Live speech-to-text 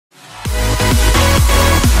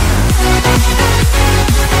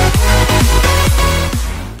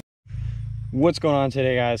What's going on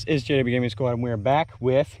today, guys? It's JW Gaming Squad, and we're back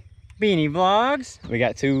with Beanie Vlogs. We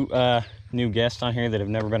got two new guests on here that have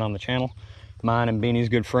never been on the channel. Mine and Beanie's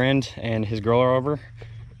good friend and his girl are over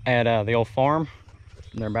at the old farm.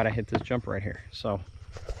 And they're about to hit this jump right here. So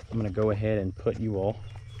I'm gonna go ahead and put you all.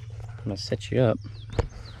 I'm gonna set you up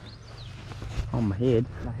on my head.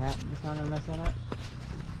 My hat is not gonna mess that up.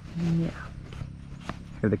 Yeah.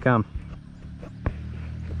 Here they come.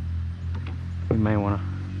 You may wanna.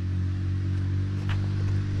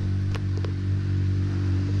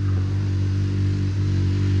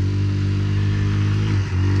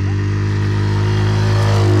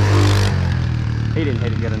 He didn't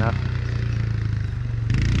hit it good enough.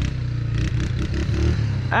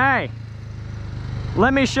 Hey,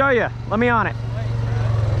 let me show you. Let me on it.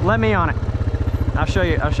 Let me on it. I'll show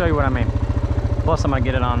you what I mean. Plus, I'm gonna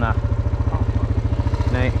get it on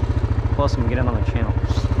Nate. Plus, I'm gonna get it on the channel.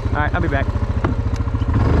 All right, I'll be back.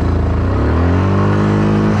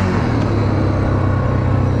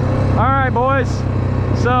 All right, boys.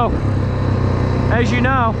 So, as you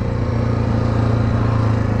know,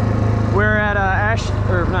 we're at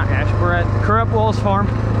we're at Crupp Wolves Farm,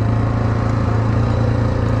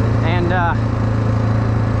 and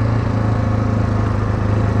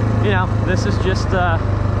you know, this is just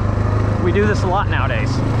we do this a lot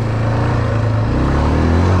nowadays.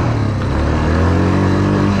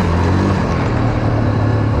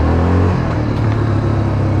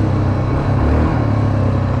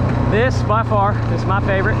 This by far is my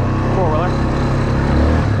favorite four-wheeler.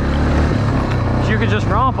 You could just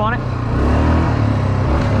romp on it,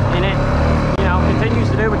 and it, you know, continues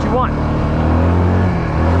to do what you want.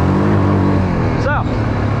 So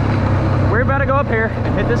we're about to go up here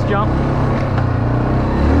and hit this jump.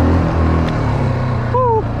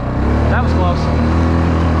 Woo, that was close.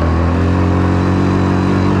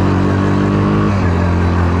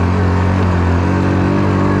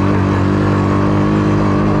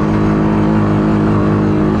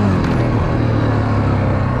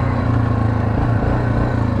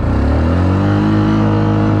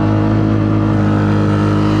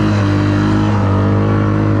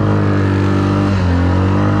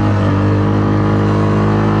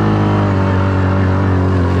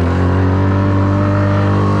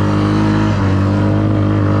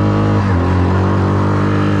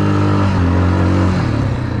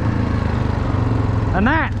 And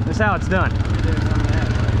that is how it's done.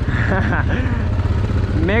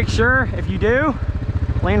 Make sure, if you do,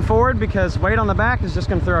 lean forward, because weight on the back is just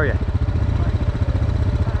going to throw you.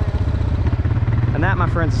 And that, my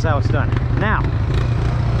friends, is how it's done. Now,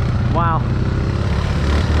 wow.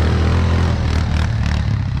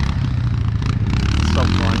 It's so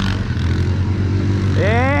fun.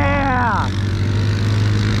 Yeah!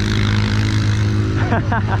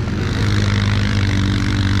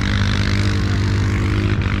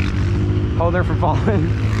 Hold her from falling.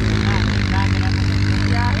 Backing up.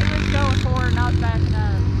 Yeah, he was going forward, not backing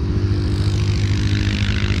up.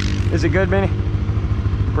 Is it good, Benny?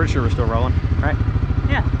 Pretty sure we're still rolling, right?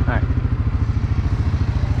 Yeah. All right.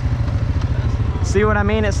 See what I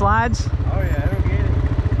mean? It slides. Oh yeah, I don't get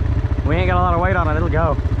it. We ain't got a lot of weight on it. It'll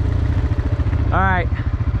go. All right.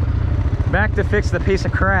 Back to fix the piece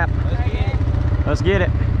of crap. Let's get it.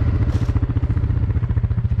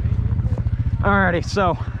 Alrighty,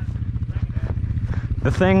 so the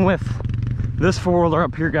thing with this four-wheeler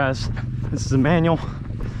up here, guys, this is a manual,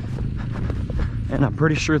 and I'm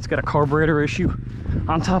pretty sure it's got a carburetor issue.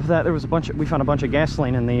 On top of that, there was we found a bunch of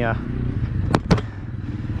gasoline in the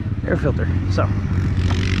air filter. So,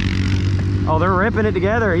 oh, they're ripping it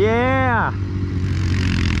together. Yeah.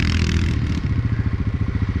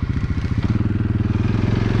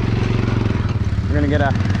 We're gonna get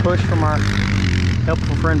a push from our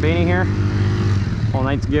helpful friend Beanie here. All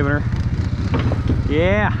Nate's giving her.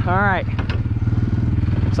 Yeah, all right.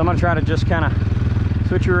 So I'm gonna try to just kind of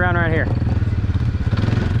switch you around right here.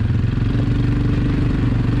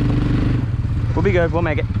 We'll be good, we'll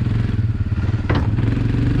make it.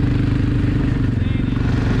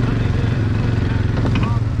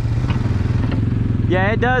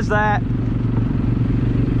 Yeah, it does that.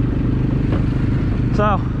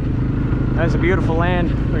 So, there's a beautiful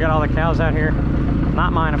land. We got all the cows out here.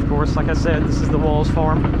 Not mine, of course. Like I said, this is the Wolves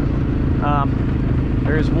Farm.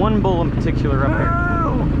 There's one bull in particular up here.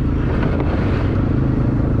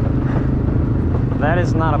 That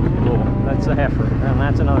is not a bull. That's a heifer, and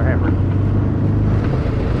that's another heifer.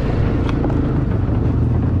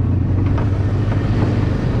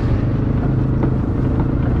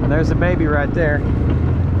 There's a baby right there.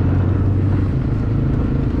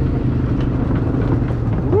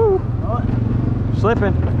 Woo!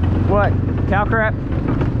 Slipping. What? Cow crap?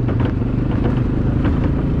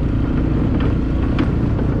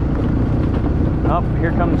 Oh,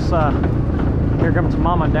 here comes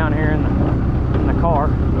Mama down here in the car.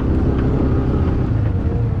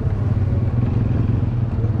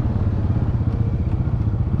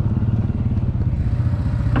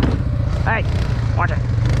 Hey, watch it.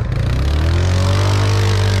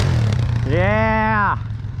 Yeah.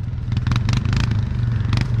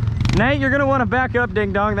 Nate, you're gonna want to back up,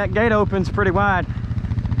 ding dong. That gate opens pretty wide.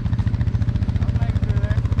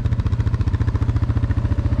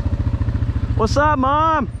 What's up,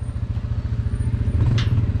 Mom?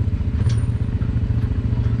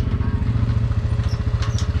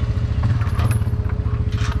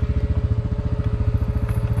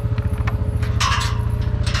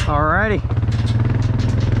 Alrighty.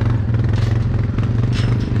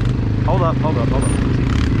 Hold up.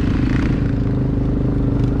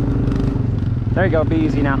 There you go, be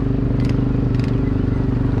easy now.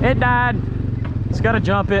 It died. It's gotta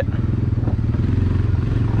jump it.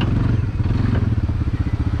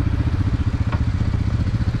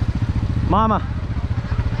 Mama,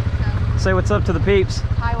 say what's up to the peeps.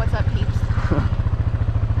 Hi, what's up, peeps? Okay.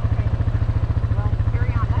 Well,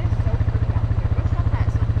 carry on. That is so pretty out here. Go shut that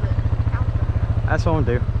so the couch doesn't. That's what I'm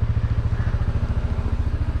gonna do.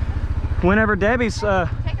 Whenever Debbie's Take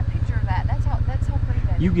a picture of that. That's how pretty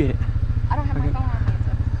that is. you get it. I don't have my phone on me.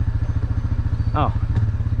 So. Oh,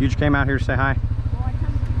 you just came out here to say hi. Well, I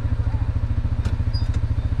come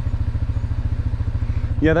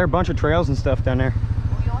to Yeah, there are a bunch of trails and stuff down there.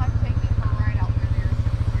 Well, you'll have to take me for a ride out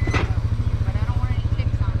there. But I don't want any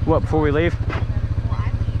ticks on me. What, before we leave? Before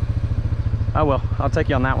I leave. Oh well, I'll take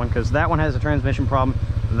you on that one because that one has a transmission problem.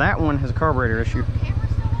 That one has a carburetor issue. Your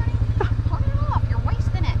camera's still running? Turn it off. You're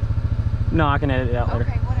wasting it. No, I can edit it out later.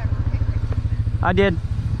 Okay, whatever. Okay. I did.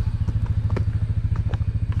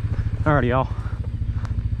 Alrighty, y'all.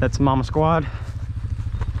 That's Mama Squad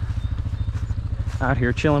out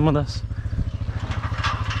here chilling with us.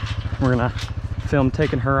 We're gonna film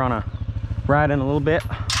taking her on a ride in a little bit.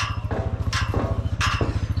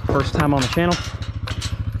 First time on the channel.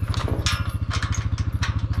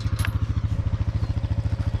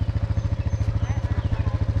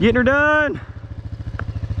 Getting her done.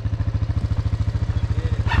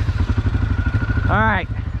 All right,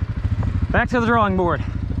 back to the drawing board.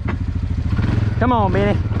 Come on,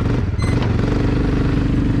 Benny.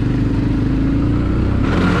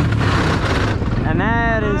 And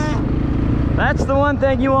that's the one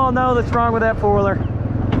thing you all know that's wrong with that four-wheeler.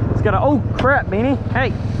 It's got a, oh crap, Beanie.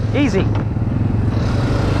 Hey, easy.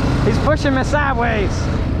 He's pushing me sideways.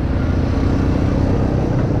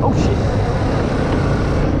 Oh shit.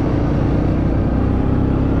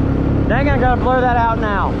 Dang, I gotta blur that out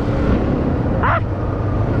now. Ah!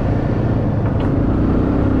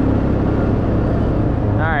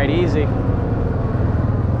 All right, easy.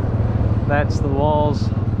 That's the Walls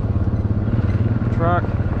truck.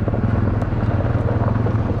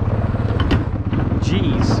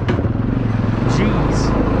 Jeez.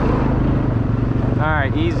 All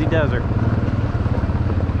right, easy desert.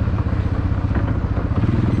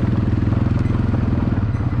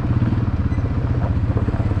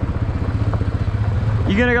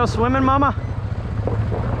 You gonna go swimming, Mama?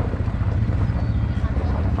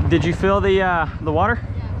 Did you feel the water?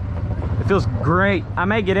 Yeah. It feels great. I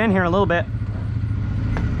may get in here in a little bit.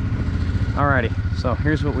 Alrighty, so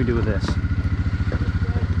here's what we do with this.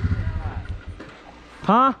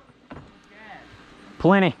 Huh?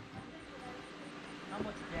 Plenty. How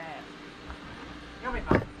much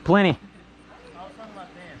gas? Plenty. I was talking about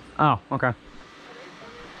this. Oh, okay.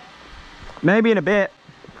 Maybe in a bit.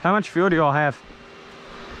 How much fuel do y'all have?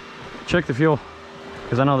 Check the fuel,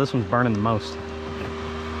 because I know this one's burning the most.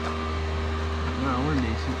 No, we're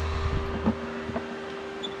decent.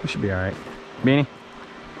 We should be all right. Beanie,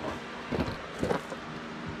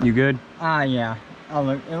 you good? Yeah. Oh,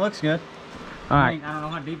 look, it looks good. All I right. mean, I don't know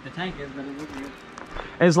how deep the tank is, but it looks good.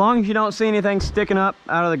 As long as you don't see anything sticking up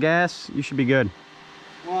out of the gas, you should be good.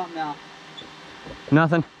 Well, no.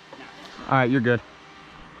 Nothing? All right, you're good.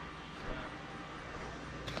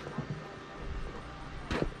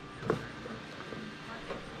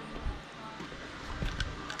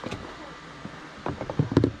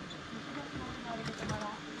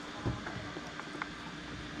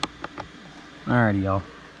 Alrighty, y'all.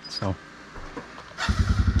 So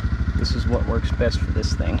this is what works best for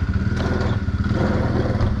this thing.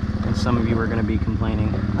 And some of you are going to be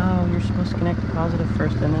complaining, oh, you're supposed to connect the positive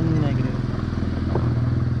first and then the negative.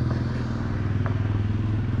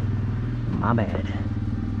 My bad.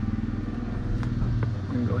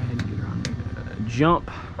 I'm going to go ahead and get her on the jump.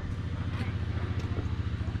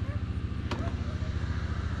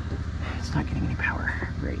 It's not getting any power.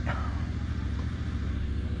 Great.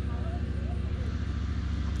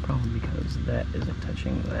 because that isn't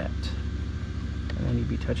touching that. And I need to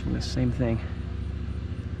be touching the same thing.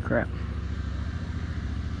 Crap.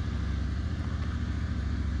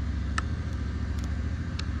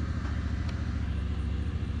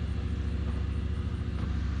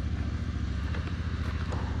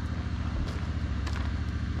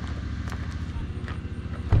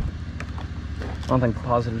 I don't think the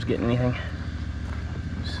positive's getting anything.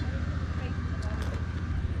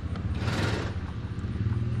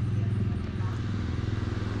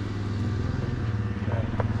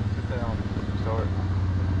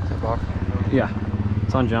 Yeah,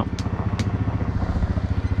 it's on jump. No,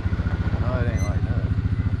 it ain't like that.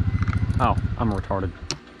 Oh, I'm retarded.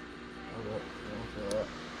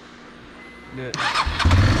 Do it.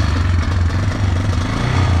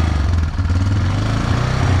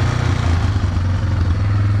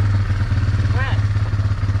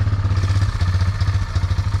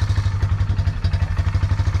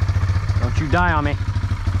 Don't you die on me.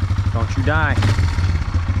 Don't you die.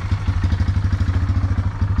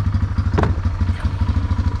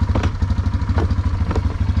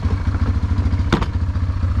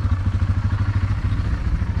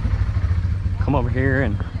 Come over here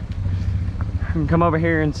and come over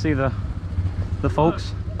here and see the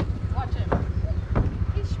folks. Watch him.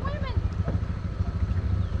 He's swimming.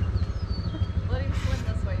 Let him swim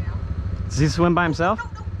this way now. Does he swim by himself? No,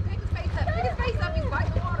 pick his face up. Pick his face up. He's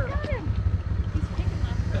biting the water. He's picking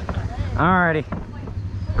my Alrighty.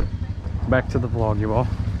 Back to the vlog, you all.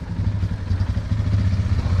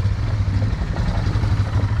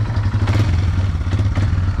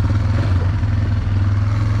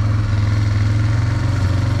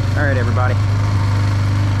 Alright, everybody.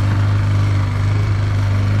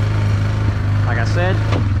 Like I said,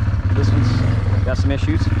 this one's got some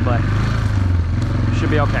issues, but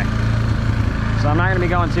should be okay. So I'm not going to be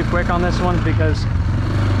going too quick on this one because,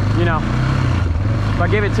 you know, if I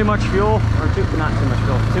give it too much fuel, or not too much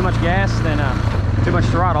fuel, too much gas, then too much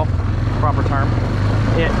throttle, proper term,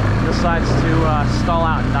 it decides to stall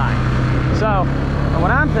out and die. So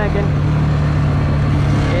what I'm thinking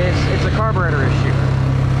is it's a carburetor issue.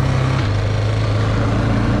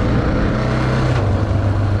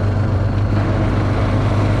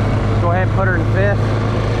 Go ahead and put her in fifth,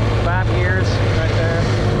 5 gears right there.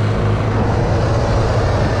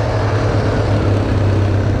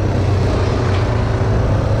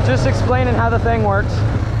 Just explaining how the thing works.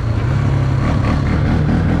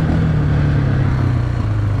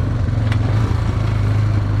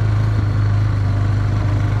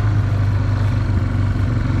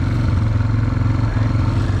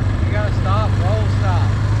 You gotta stop, roll stop.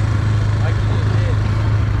 Like you just did.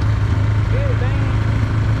 Get it, dang it.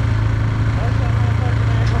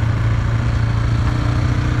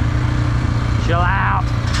 Chill out.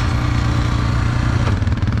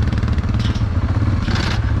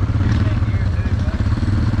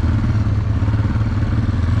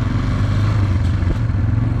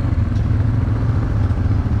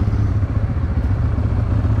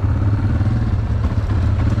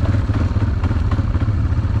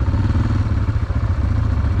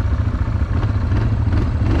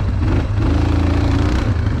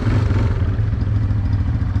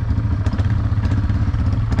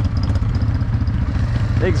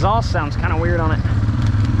 The exhaust sounds kind of weird on it.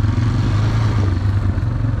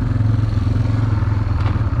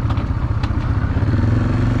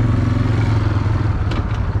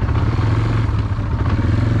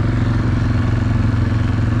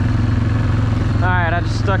 Alright, I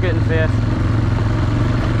just stuck it in fifth.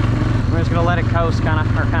 We're just gonna let it coast kind of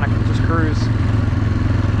just cruise.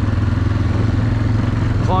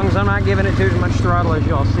 As long as I'm not giving it too much throttle, as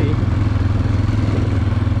y'all see.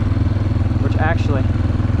 Which actually,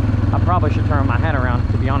 I probably should turn my head around,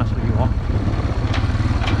 to be honest with you all.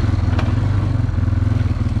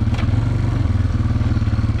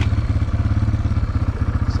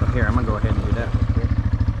 So here, I'm gonna go ahead and do that real quick.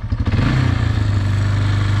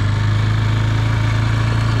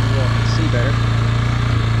 So you all can see better.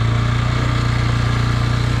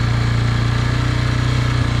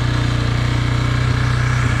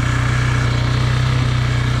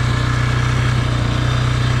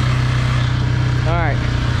 Alright,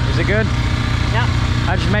 is it good? Yeah.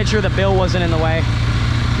 I just made sure the bill wasn't in the way,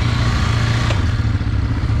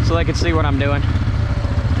 so they could see what I'm doing.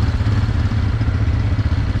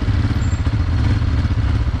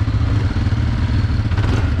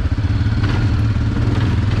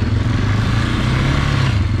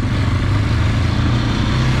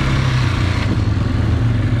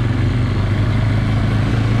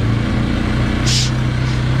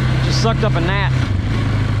 Just sucked up a gnat.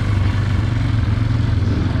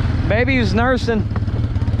 Baby was nursing.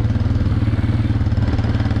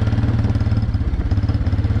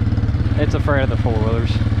 It's afraid of the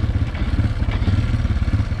four-wheelers.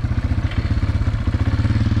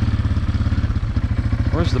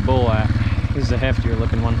 Where's the bull at? He's the heftier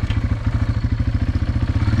looking one.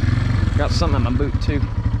 Got something in my boot too.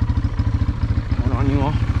 Hold on, you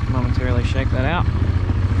all. Momentarily shake that out.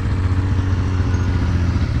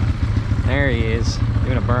 There he is,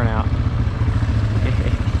 doing a burnout.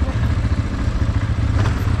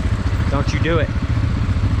 Don't you do it.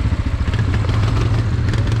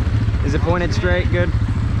 Is it pointed straight? Good?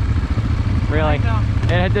 Really?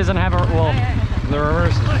 It doesn't have a, well, the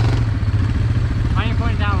reverse. Why don't you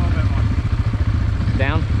point it down a little bit more?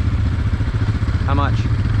 Down? How much?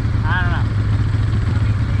 I don't know.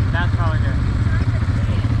 That's probably good.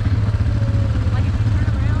 Like if you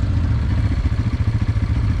turn around.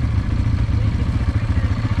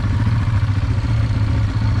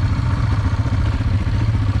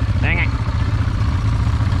 Dang it.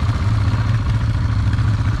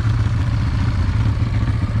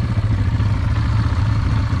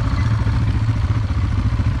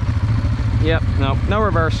 Yep, no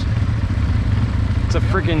reverse. It's a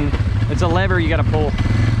freaking, it's a lever you gotta pull.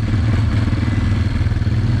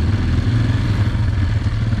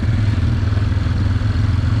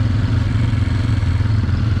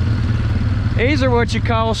 These are what you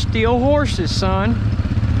call steel horses, son.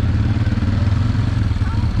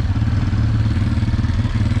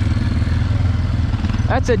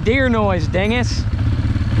 That's a deer noise, dingus.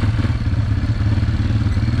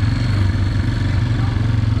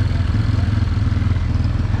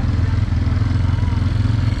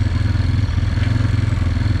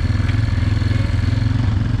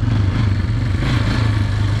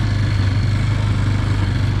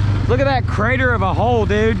 Look at that crater of a hole,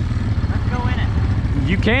 dude. Let's go in it.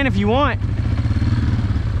 You can if you want.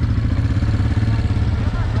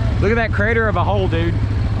 Look at that crater of a hole, dude.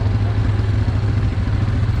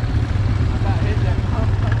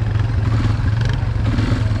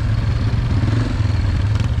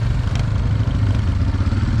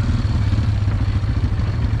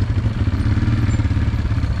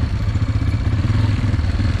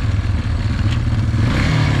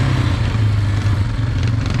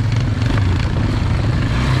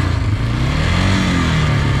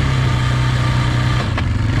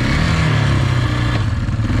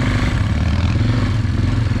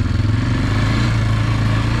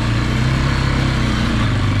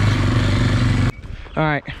 All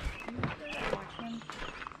right.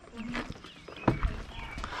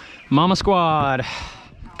 Mama Squad.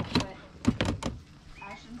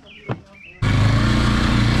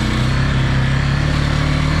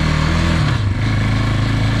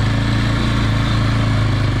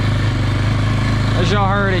 As y'all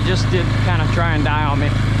heard, it just did kind of try and die on me.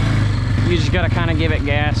 You just gotta kind of give it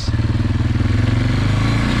gas.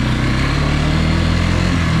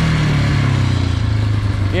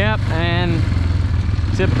 Yep, and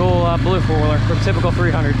typical blue four-wheeler, or typical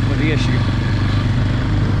 300 was the issue.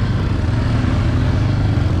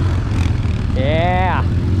 Yeah.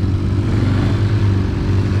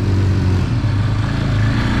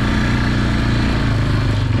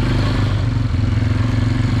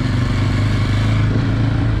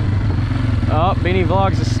 Oh, Beanie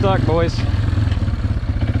Vlogs is stuck, boys.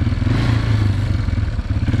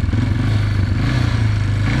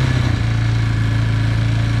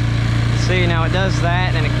 See, now it does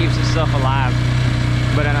that and it keeps itself alive.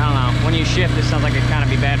 But I don't know, when you shift, it sounds like it'd kind of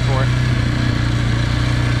be bad for it.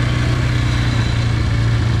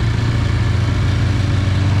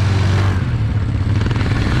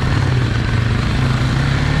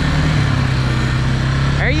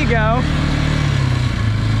 There you go.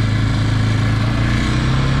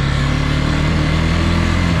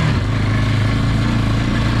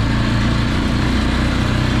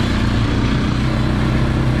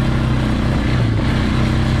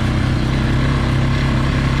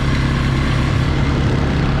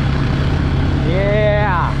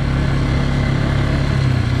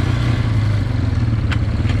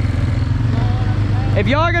 If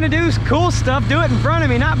y'all are gonna do cool stuff, do it in front of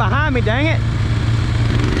me, not behind me, dang it.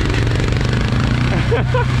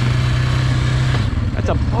 That's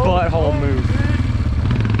a butthole move.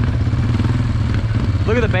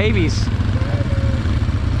 Look at the babies.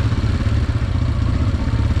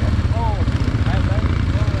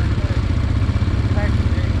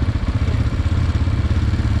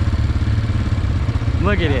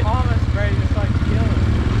 Look at it. Almost ready to start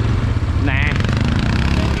killing. Nah.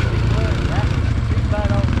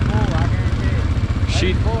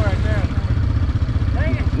 She, bull right there.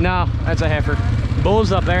 Dang it. no, that's a heifer.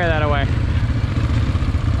 Bull's up there that way.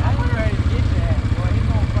 I was ready to get that. Boy, he's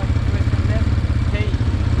gonna fucking twist him them teeth.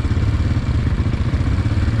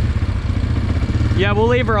 Yeah, we'll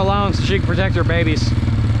leave her alone so she can protect her babies.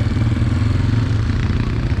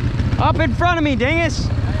 Up in front of me, dingus!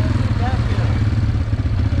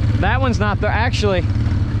 That one's not there. Actually,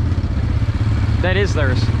 that is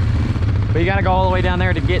theirs. But you gotta go all the way down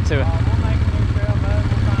there to get to it.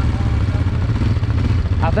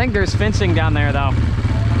 I think there's fencing down there though.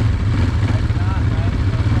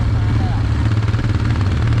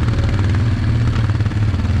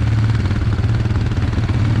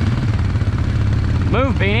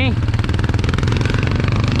 Move, Beanie.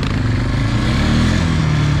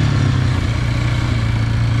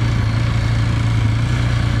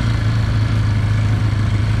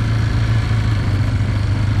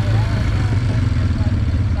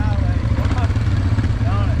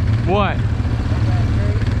 What?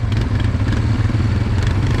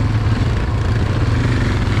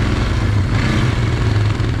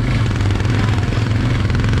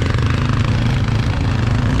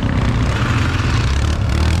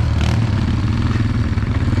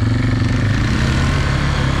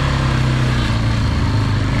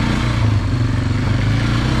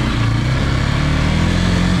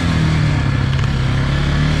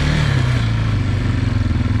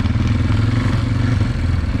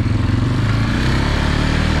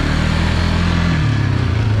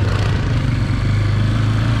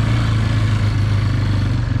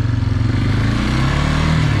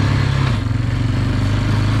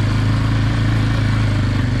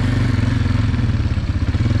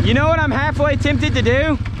 You know what I'm halfway tempted to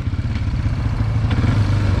do?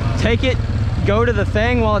 Take it, go to the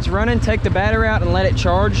thing while it's running, take the battery out and let it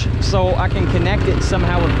charge so I can connect it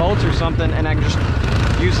somehow with bolts or something and I can just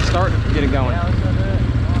use the start to get it going. Yeah, let's go do it.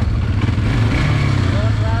 Come on. Well,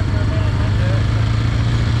 let's ride for a minute and then do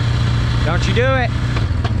it. Don't you do it.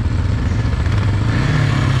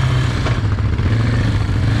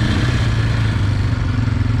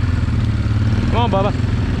 Come on, Bubba.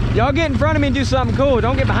 Y'all get in front of me and do something cool.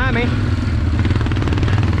 Don't get behind me.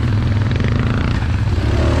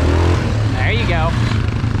 There you go.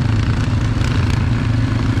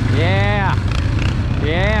 Yeah.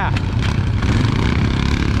 Yeah.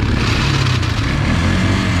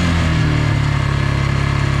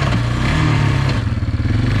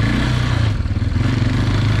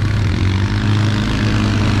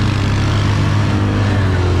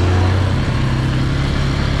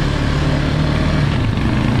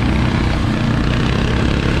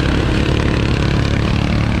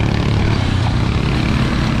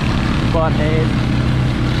 Butthead.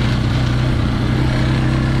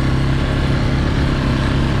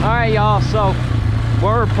 Alright y'all, so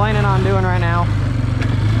what we're planning on doing right now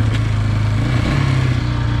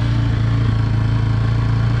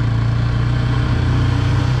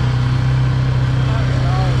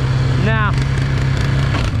now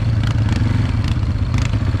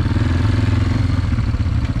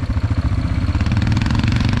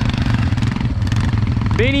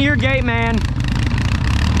Beanie, your gate man.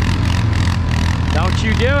 Don't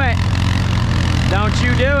you do it. Don't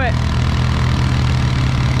you do it.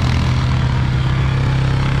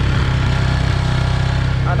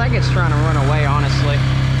 I think it's trying to run away, honestly.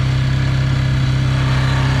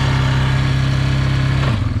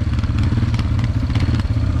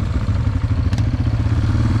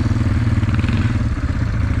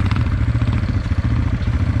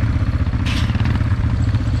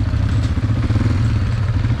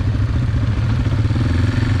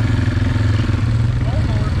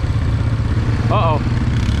 Uh-oh.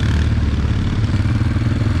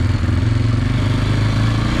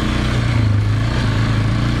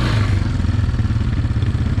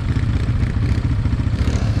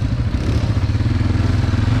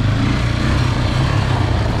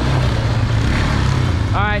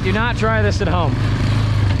 All right, do not try this at home.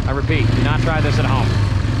 I repeat, do not try this at home.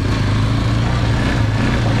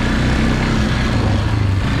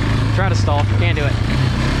 Try to stall, can't do it.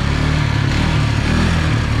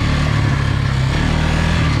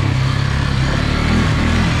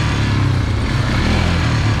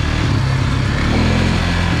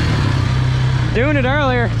 Doing it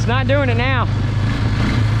earlier, it's not doing it now.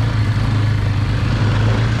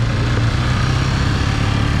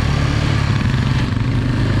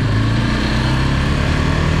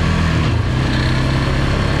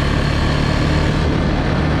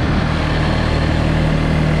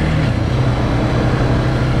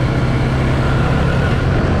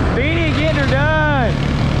 Beanie getting her done.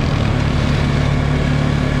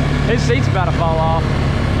 His seat's about to fall off.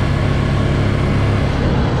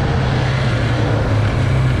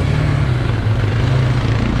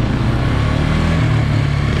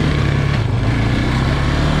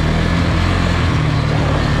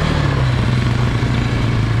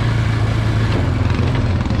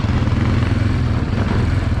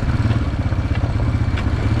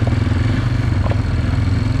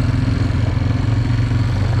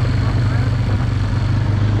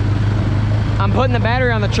 putting the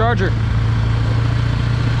battery on the charger.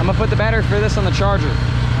 I'm gonna put the battery for this on the charger.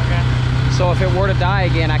 Okay. So if it were to die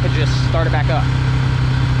again, I could just start it back up.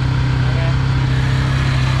 Okay.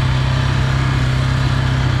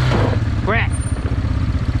 Crack.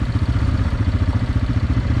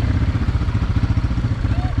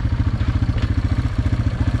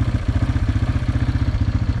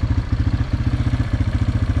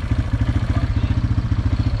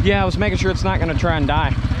 Yeah, I was making sure it's not gonna try and die.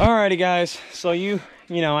 Alrighty guys, so you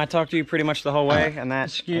know, I talked to you pretty much the whole way, and that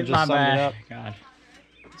Excuse I my just summed it bad. up. God.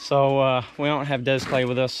 So we don't have Des Clay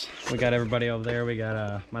with us. We got everybody over there. We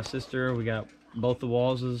got my sister. We got both the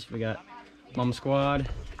Wallses. We got Mama Squad.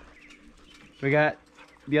 We got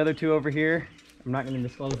the other two over here. I'm not going to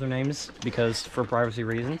disclose their names because for privacy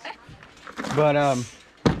reasons. But is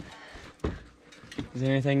there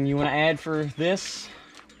anything you want to add for this?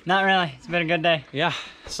 Not really. It's been a good day. Yeah.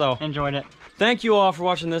 So Enjoyed it. thank you all for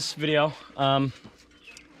watching this video.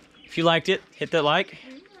 If you liked it, hit that like.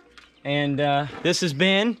 And this has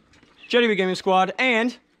been JDB Gaming Squad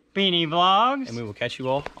and Beanie Vlogs. we will catch you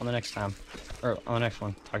all on the next time, or on the next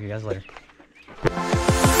one. Talk to you guys later.